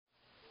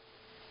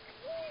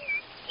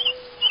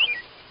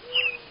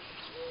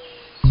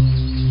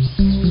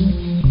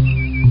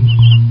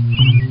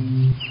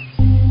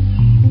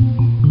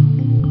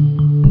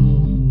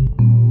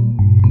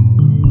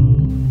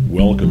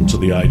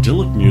the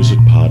Idyllic Music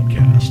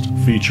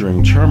Podcast,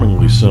 featuring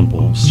charmingly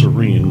simple,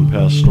 serene,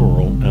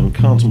 pastoral, and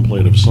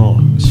contemplative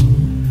songs.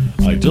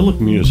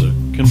 Idyllic music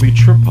can be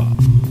trip-hop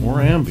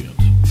or ambient,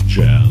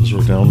 jazz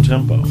or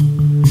down-tempo.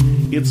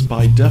 It's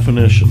by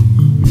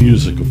definition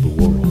music of the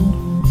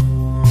world.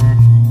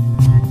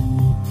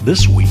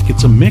 This week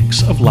it's a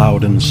mix of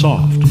loud and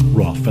soft,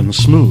 rough and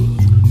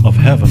smooth, of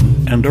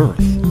heaven and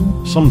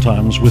earth,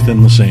 sometimes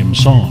within the same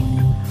song.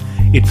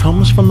 It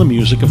comes from the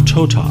music of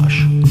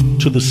Totosh,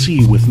 To the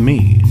Sea with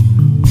Me,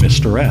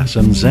 Mr.S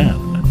and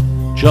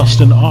Xenn,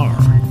 Justin R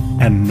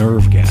and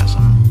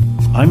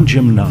Nervegasm. I'm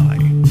Jim Nye.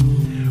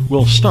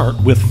 We'll start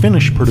with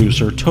Finnish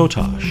producer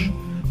Totosh.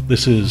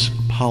 This is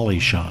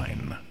Polyshine.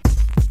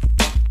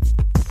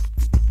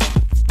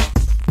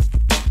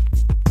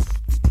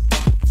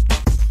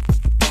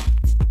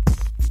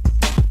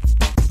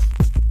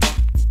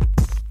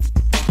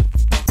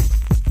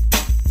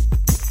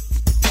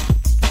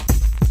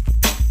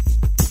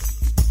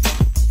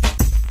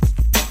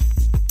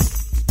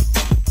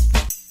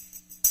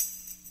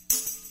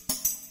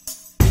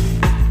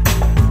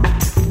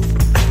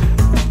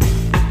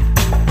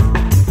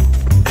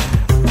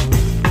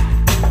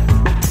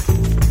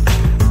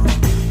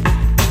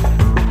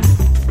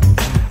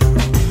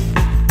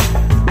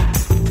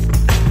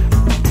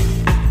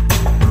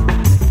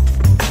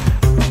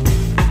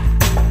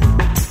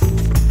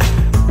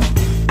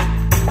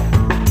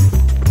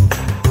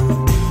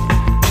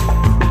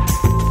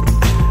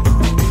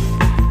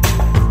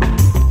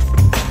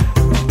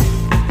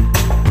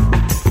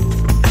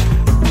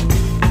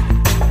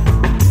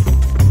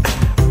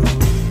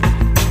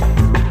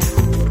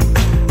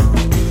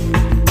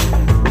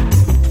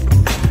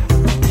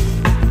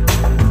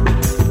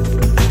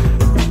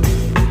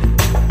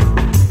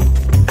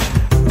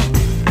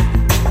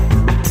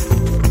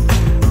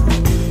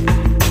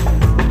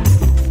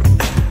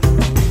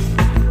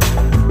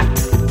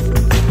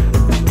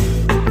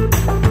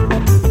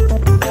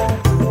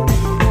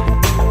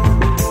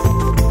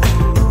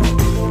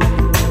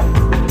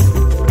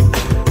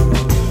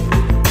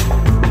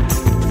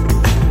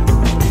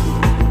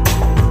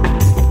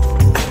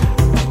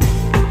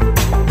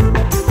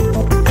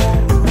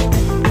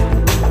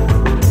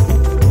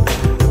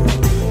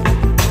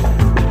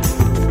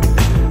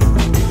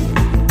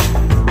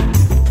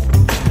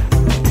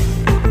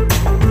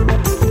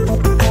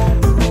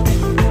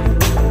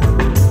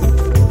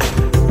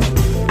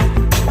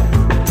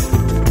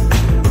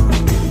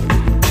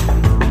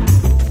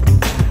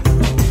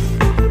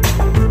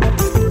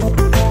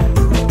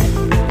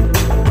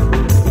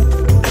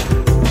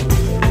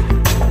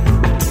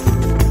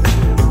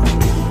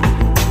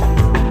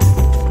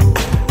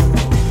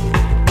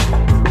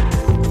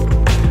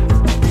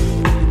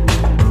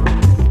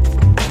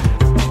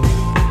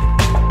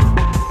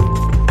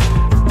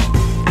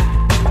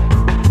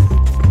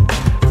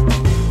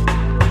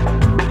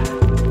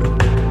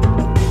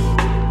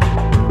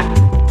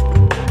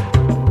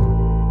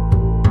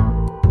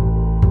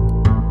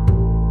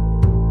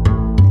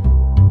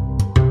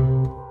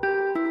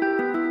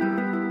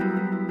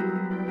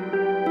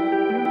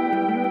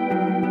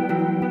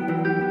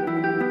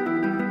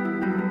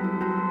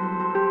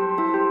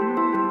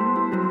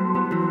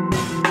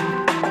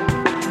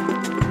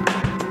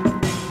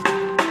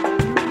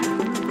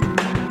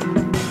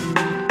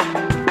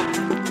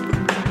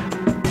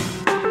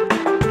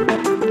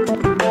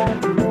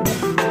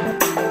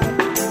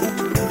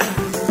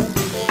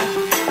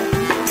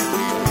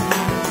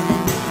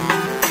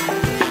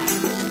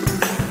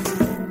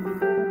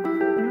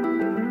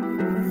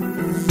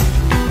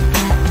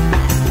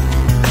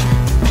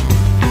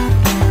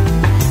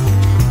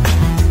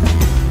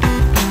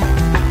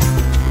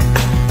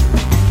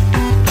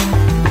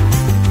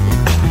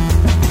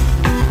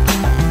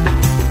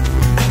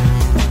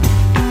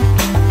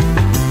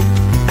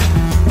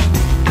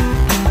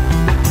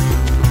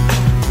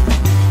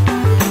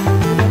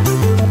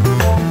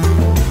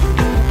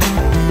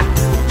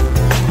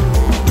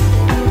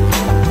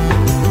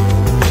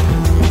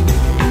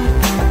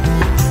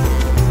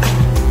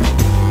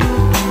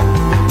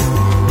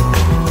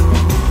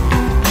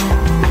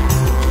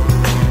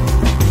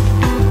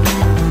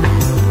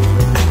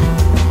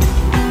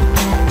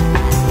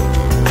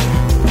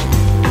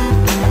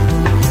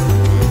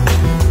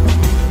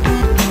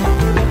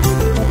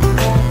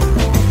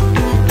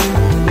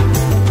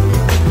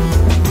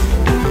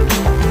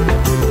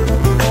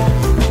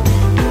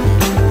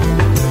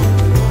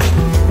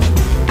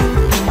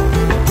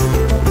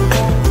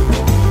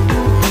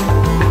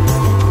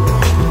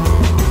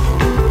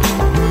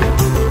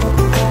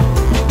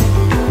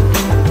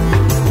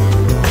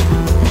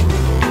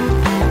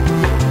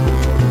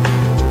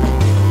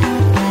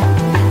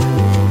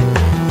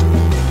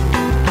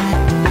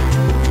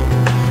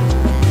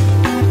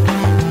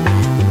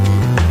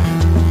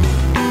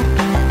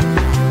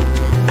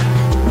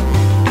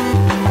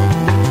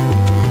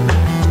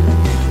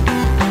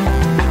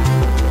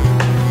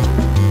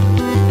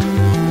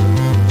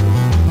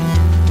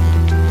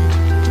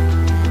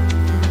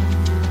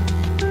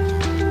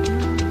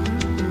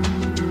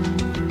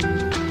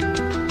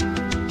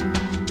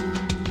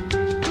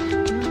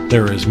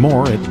 There is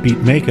more at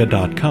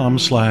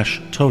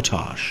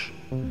beatmaker.com/Totosh.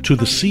 To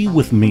the Sea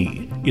with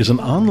Me is an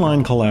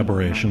online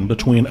collaboration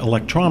between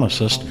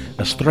electronicist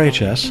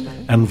Estreches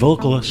and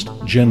vocalist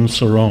Jen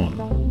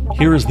Cerrone.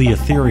 Here is the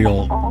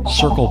ethereal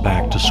Circle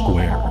Back to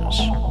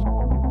Squares.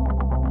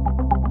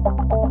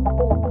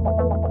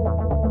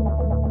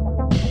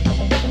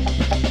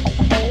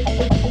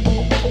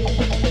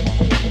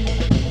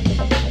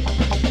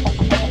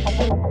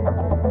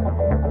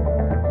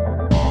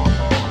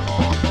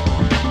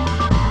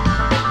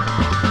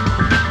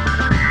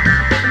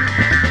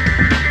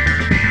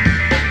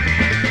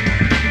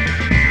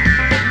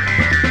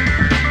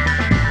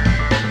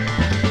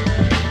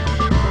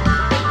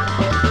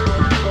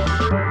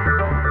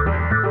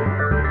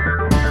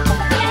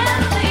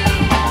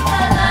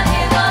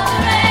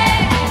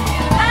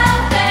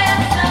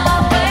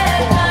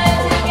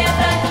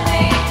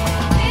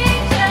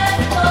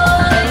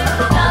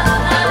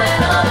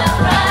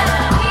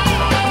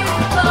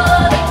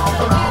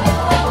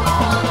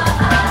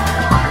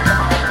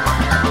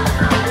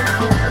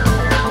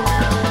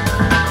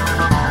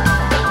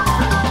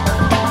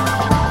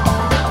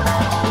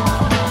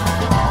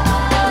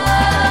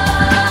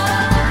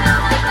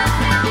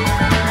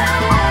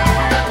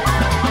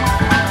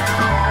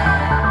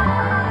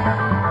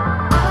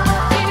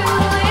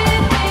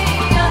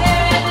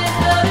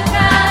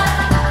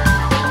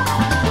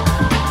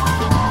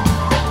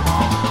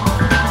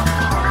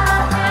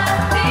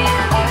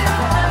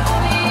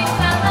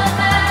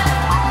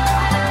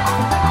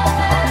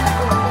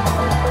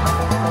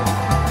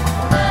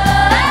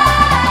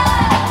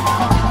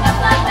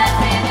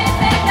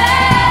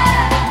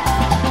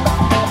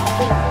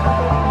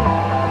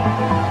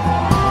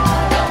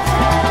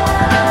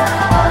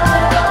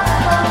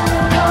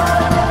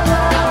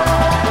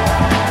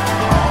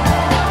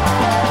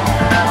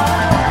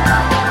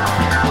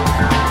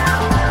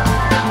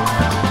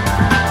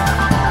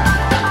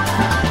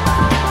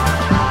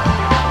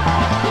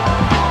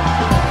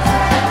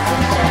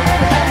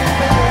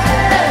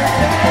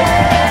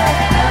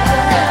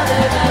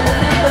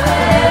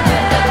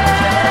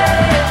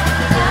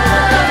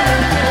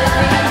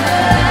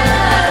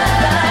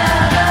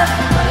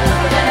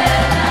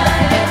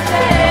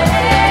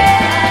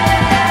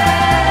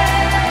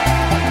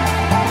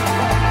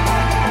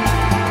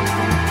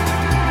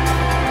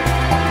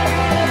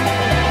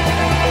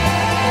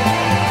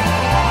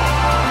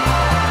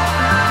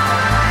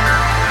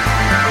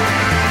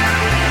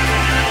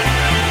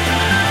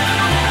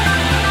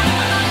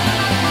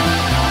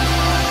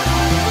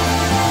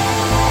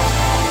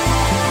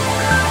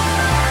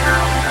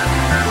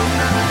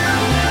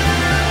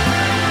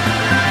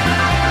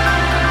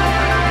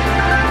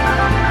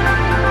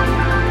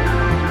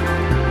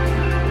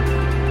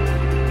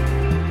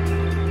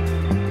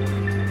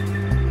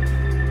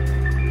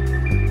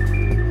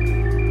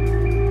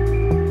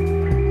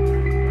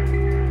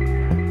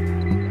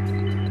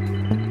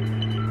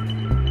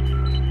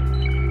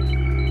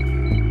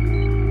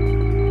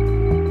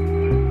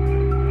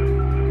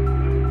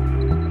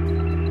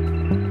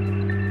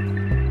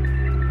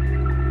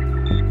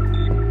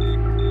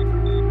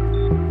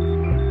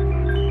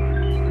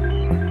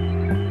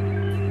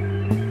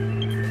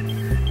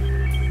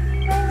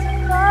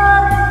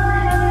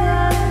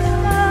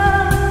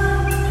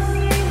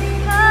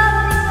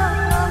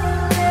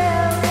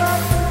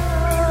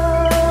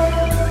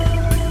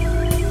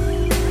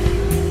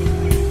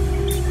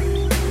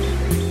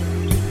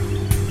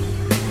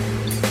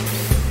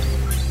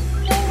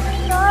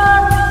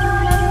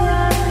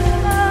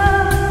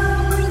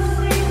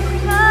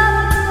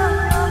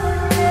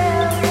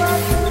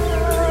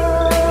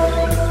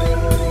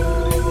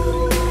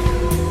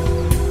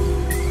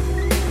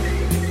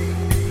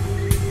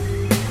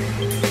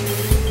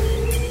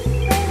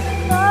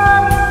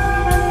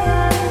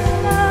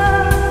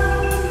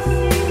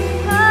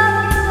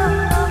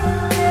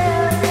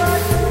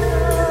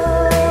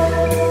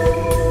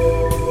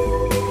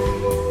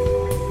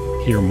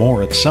 Hear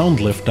more at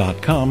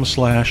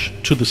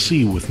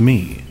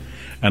soundlift.com/tothesea-with-me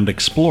and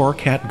explore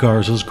Kat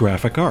Garza's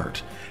graphic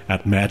art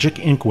at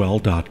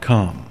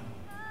magicinkwell.com.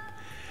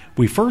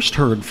 We first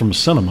heard from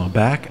cinema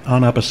back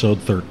on episode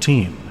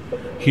 13.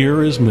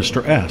 Here is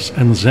Mr.S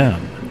and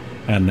Xenn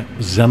and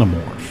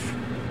Xenomorph.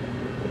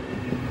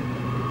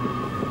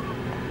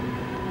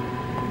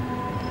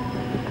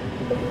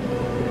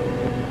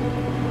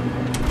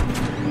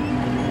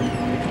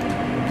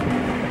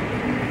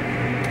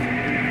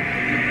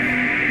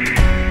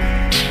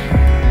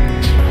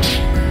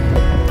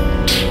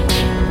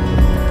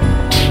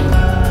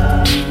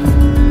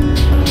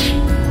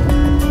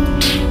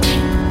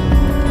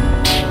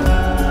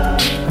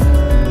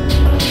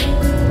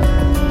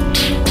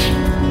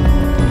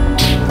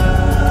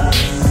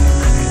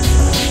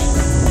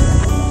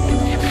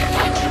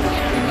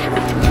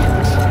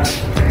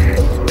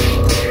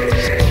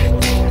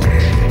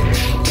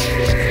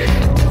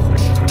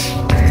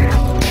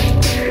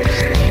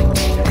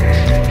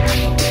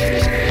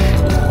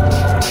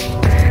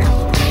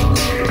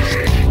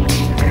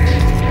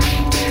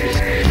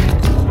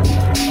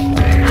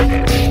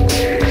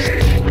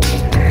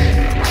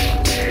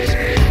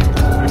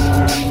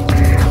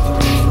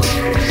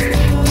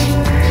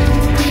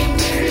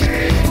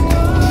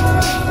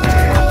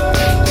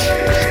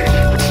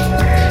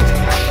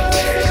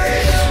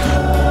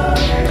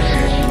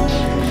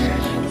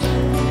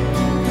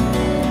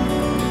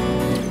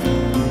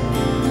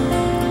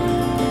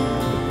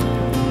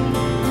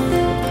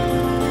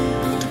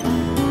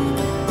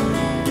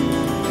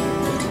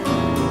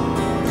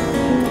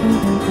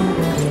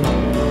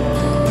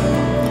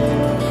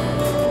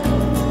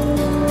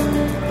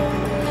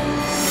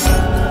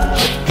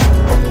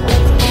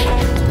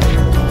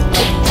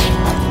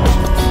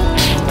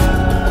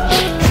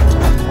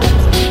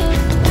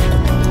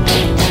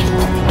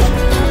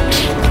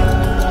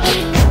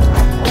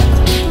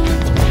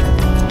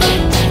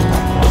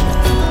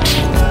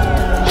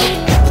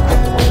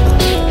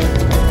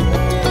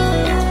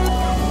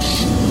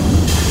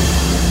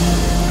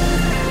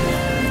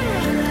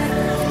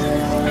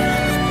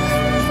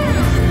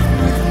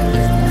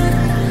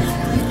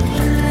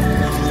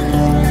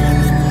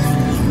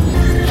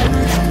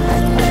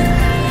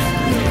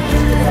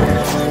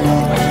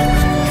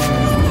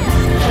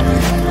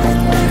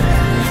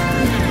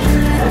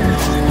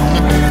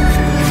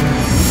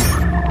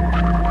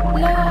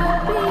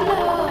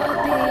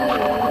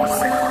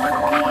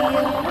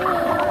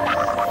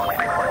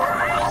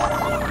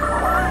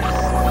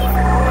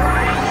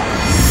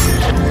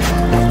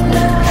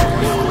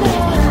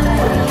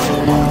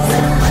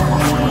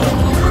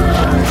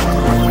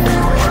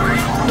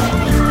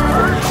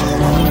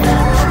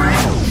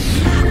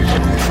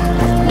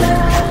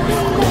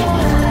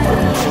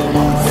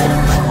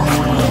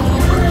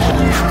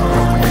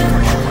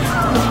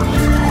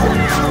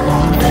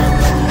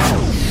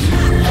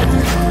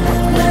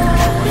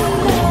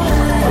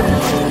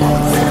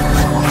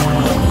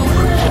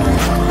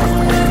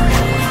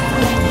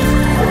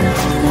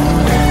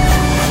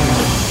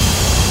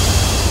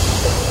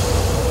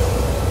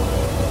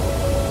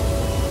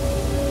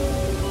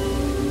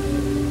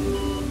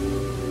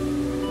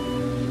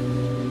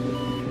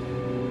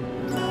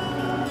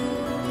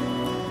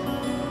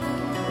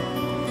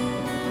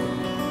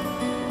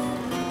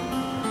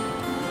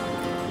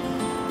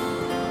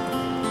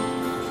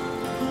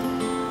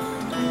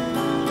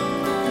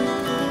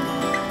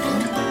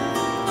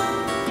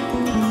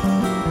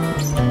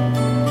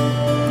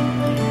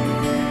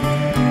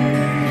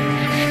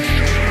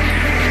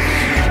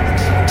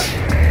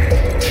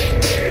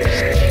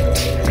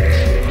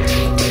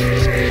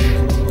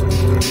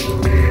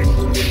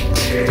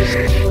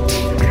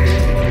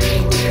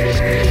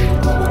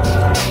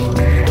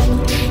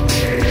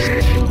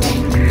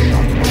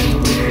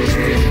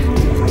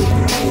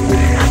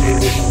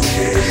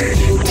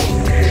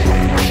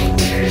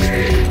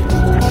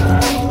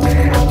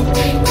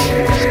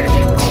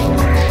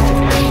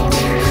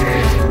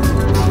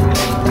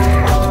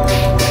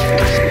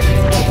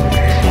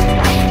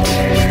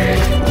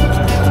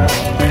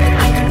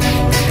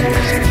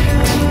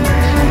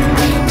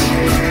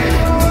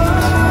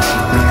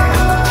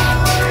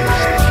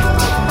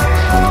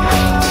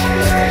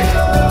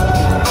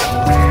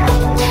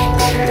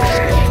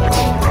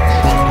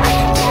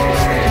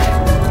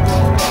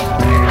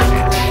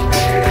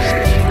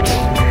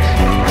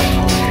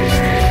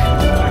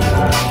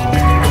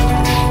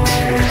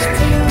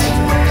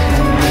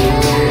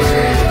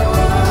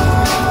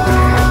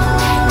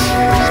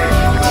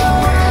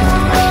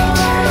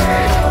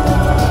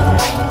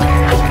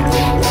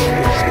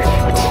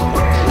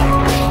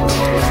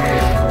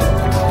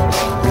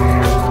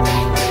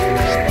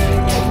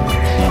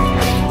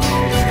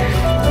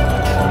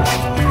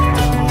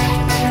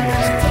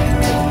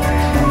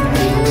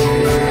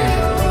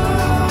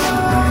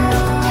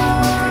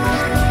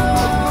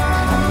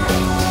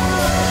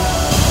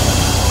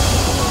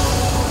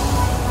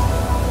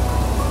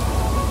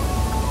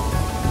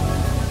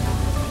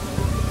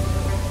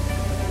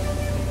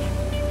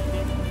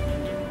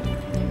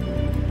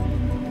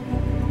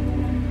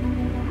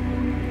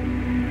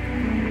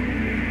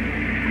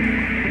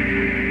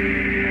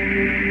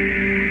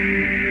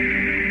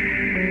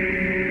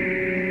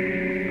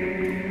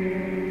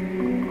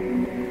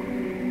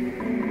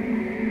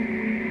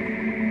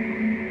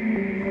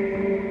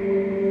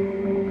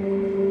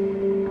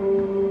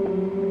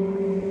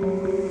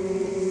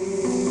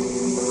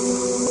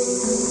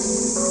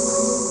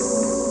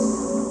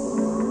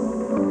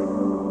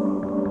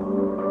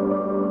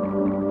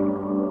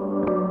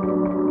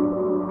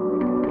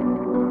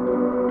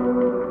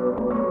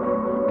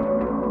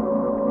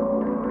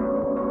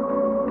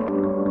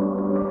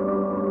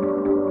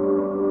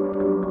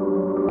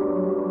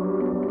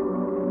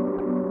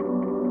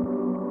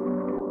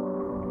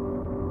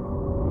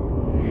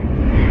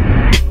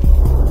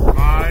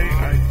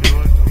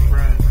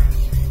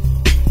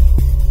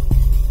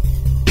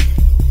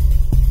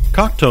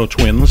 Cocteau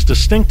Twins'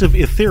 distinctive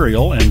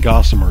ethereal and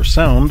gossamer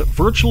sound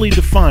virtually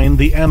defined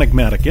the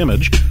enigmatic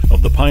image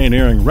of the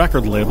pioneering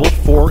record label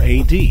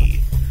 4AD.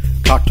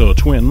 Cocteau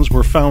Twins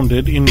were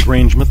founded in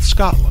Grangemouth,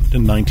 Scotland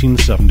in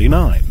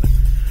 1979.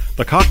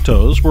 The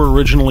Cocteaus were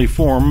originally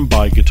formed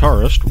by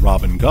guitarist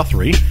Robin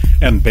Guthrie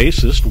and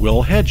bassist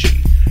Will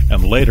Hedgie,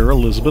 and later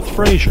Elizabeth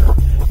Fraser,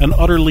 an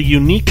utterly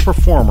unique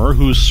performer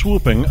whose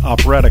swooping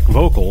operatic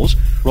vocals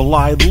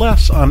relied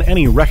less on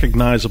any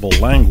recognizable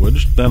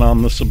language than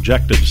on the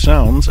subjective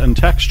sounds and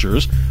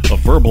textures of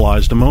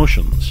verbalized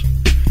emotions.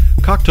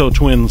 Cocteau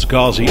Twins'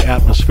 gauzy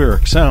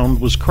atmospheric sound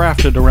was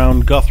crafted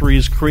around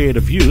Guthrie's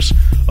creative use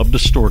of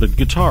distorted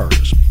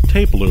guitars,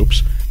 tape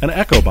loops, and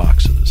echo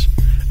boxes,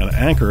 and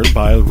anchored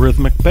by a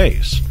rhythmic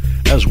bass,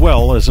 as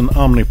well as an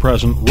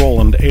omnipresent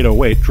Roland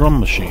 808 drum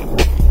machine.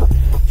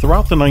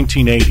 Throughout the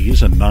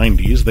 1980s and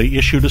 90s, they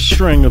issued a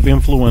string of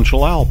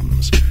influential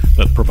albums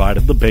that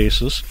provided the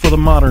basis for the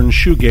modern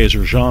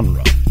shoegazer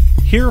genre.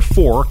 Hear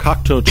 4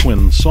 Cocteau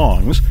Twins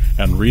songs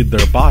and read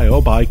their bio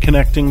by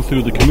connecting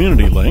through the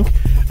community link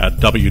at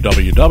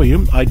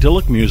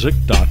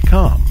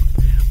www.idyllicmusic.com.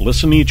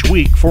 Listen each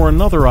week for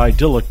another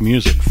idyllic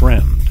music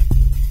friend.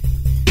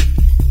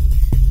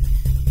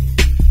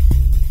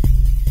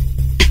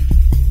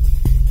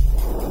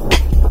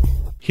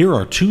 Here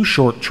are 2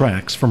 short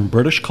tracks from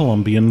British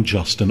Columbian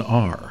Justin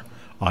R.,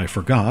 I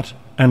Forgot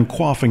and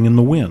Quaffing in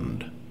the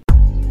Wind.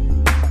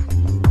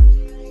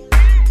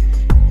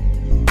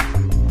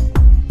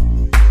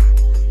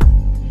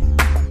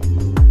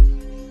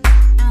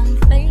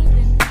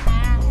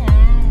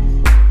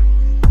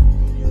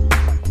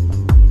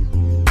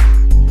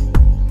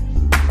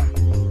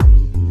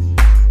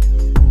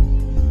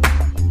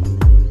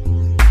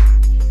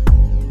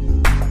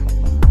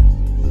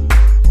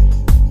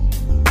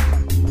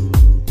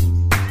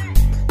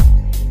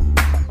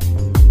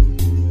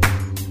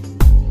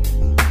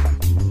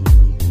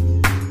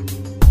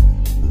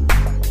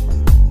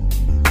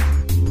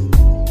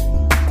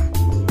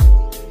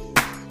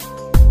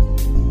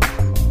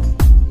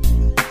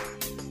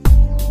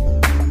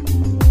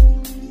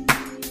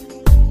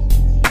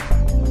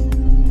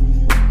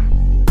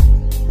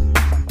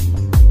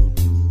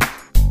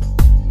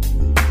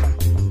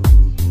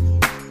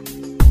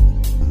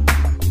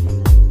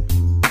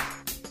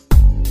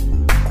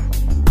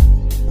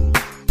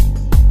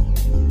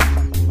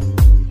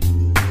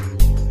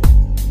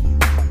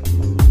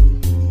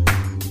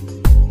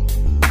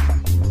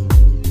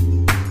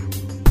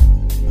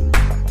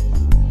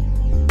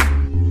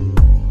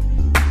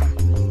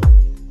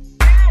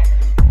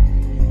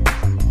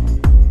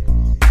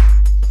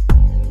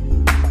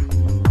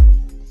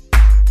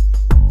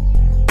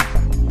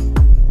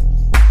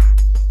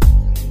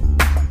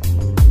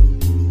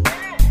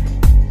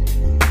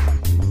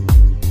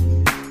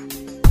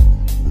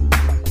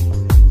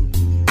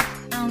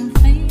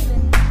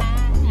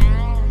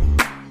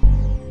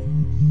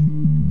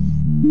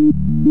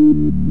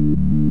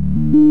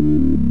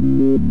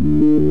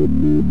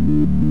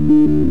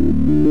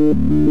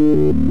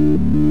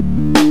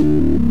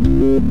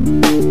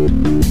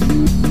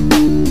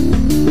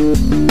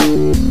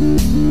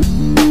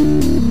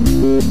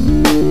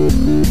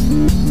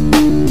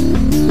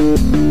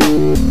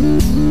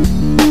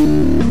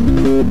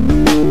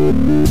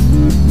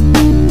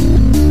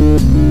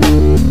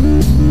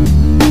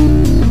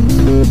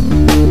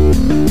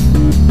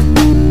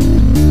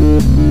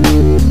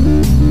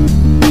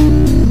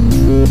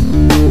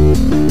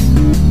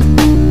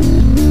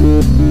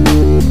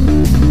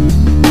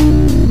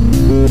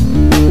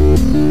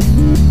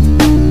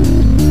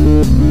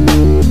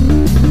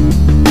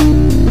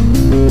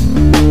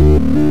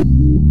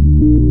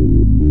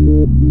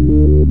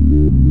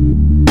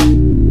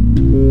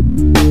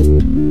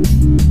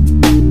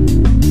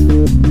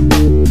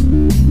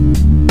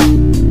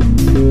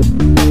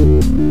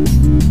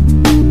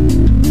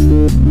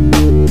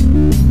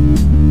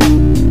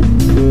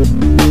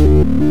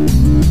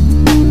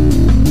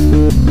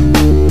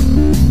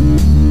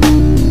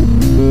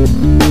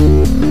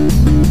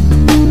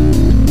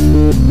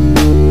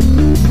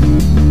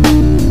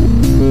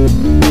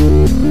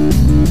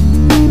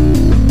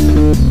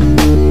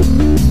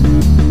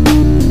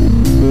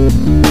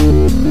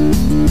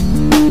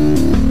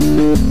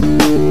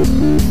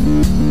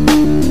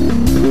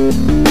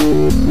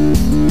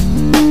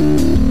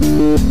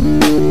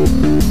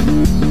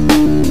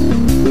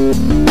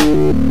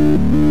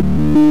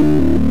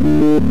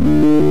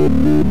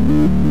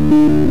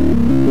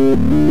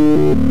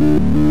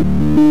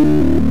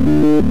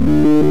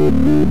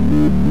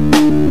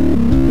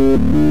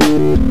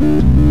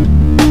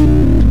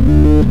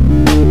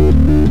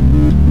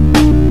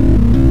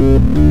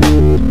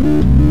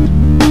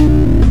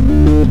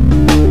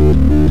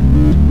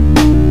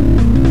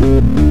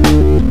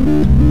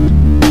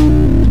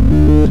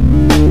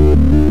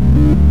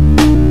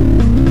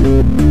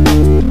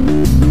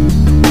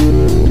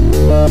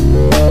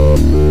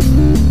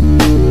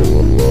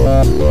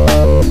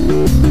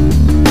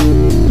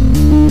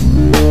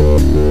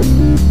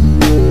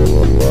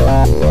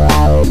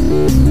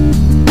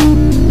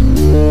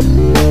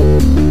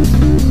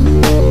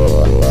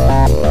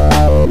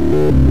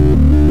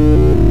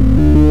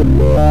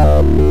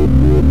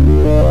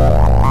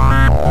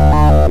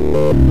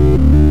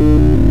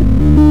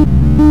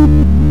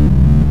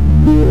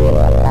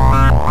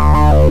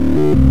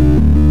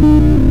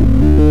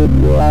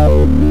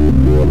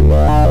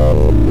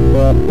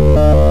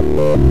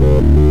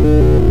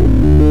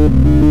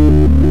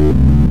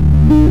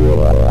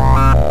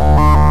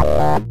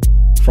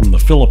 From the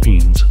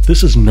Philippines,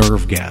 this is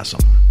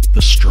Nervegasm,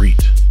 The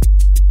Street.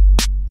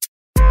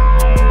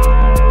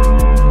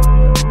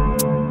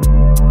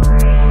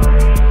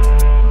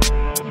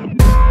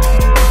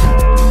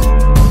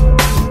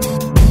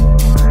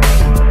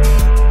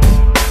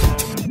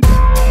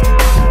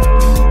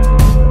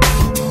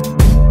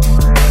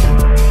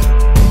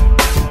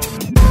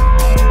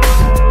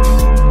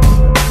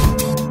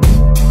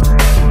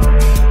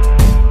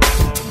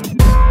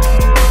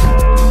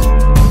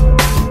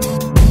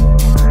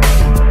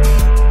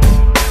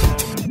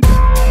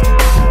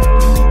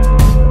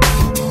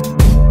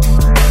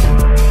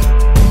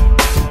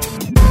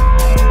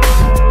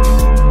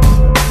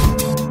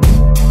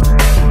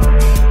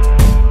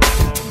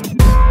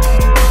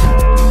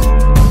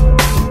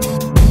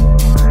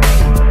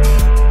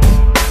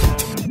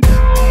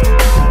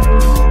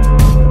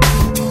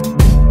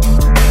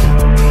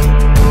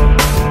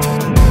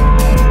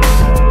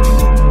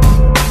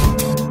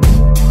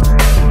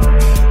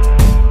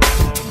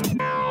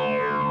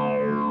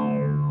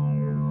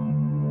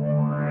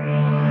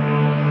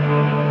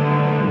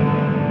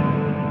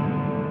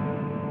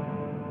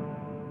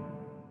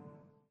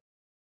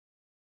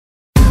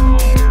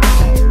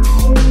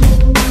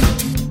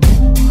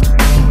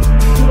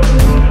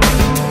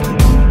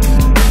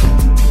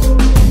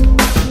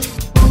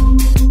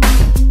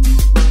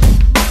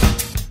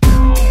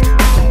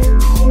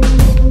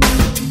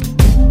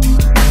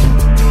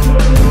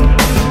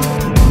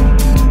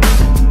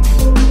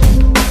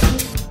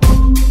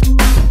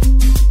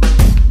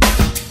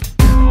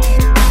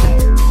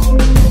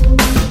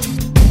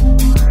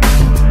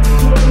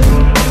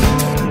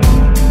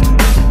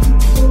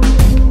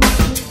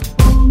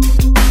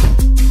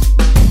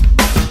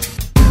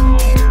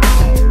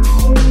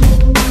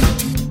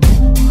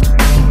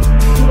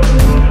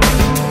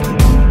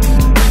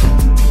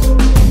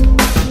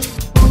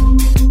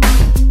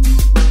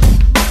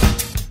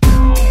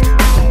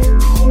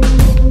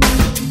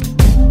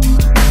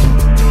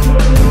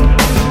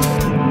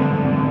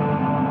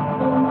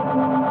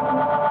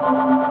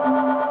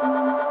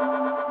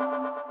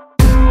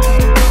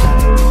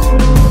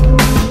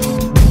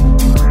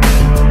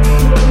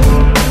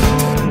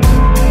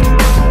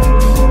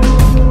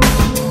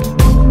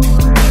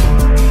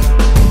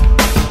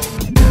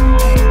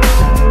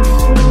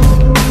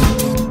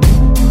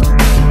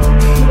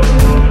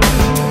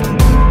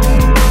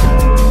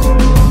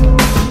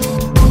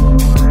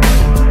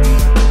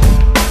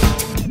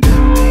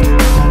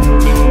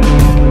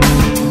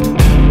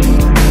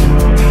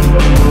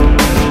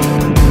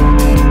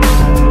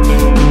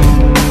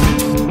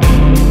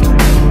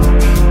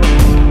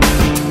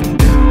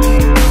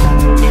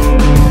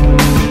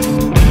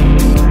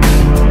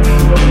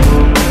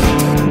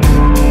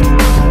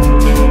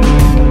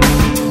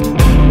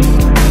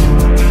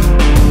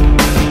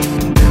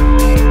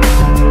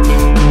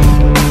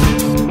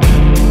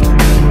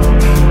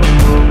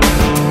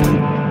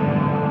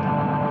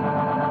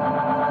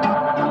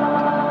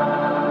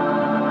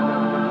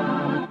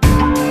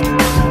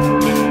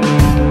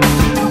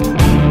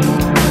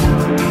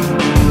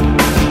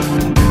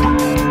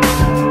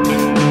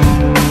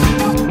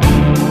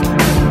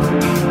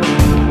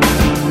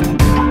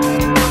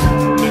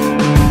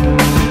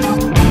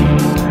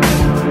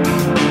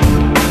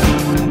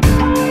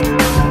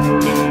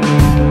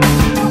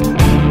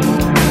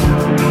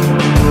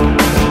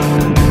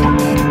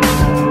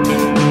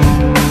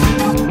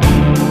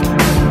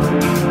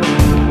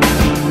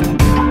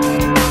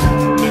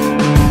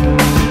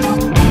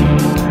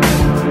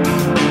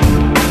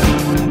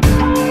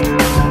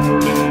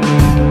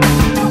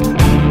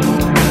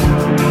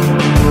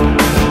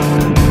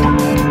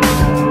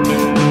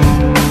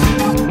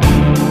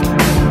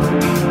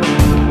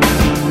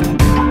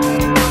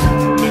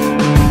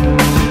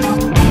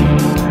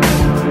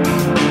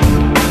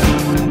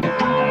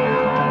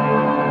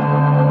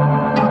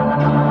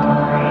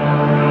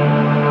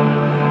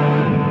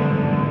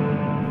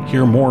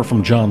 Hear more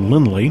from John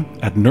Lindley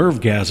at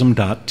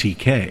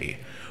nervegasm.tk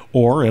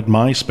or at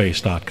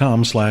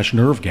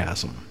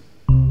myspace.com/nervegasm.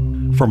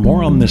 For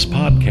more on this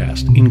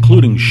podcast,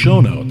 including show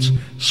notes,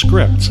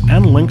 scripts,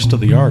 and links to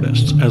the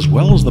artists, as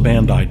well as the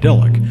band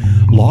Idyllic,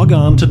 log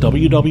on to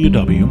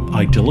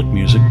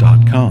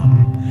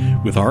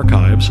www.idyllicmusic.com, with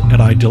archives at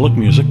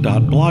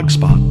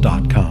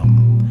idyllicmusic.blogspot.com.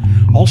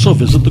 Also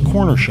visit The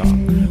Corner Shop,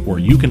 where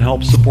you can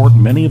help support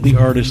many of the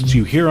artists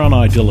you hear on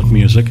Idyllic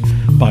Music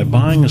by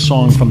buying a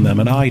song from them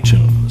at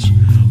iTunes.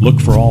 Look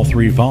for all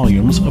 3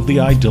 volumes of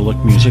the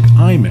Idyllic Music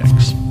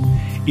iMix.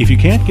 If you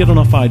can't get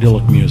enough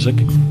Idyllic Music,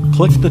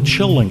 click the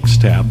Chill Links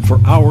tab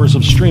for hours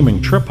of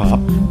streaming trip-hop,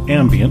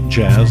 ambient,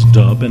 jazz,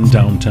 dub, and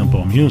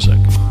down-tempo music.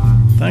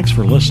 Thanks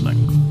for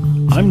listening.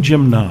 I'm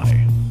Jim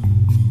Nye.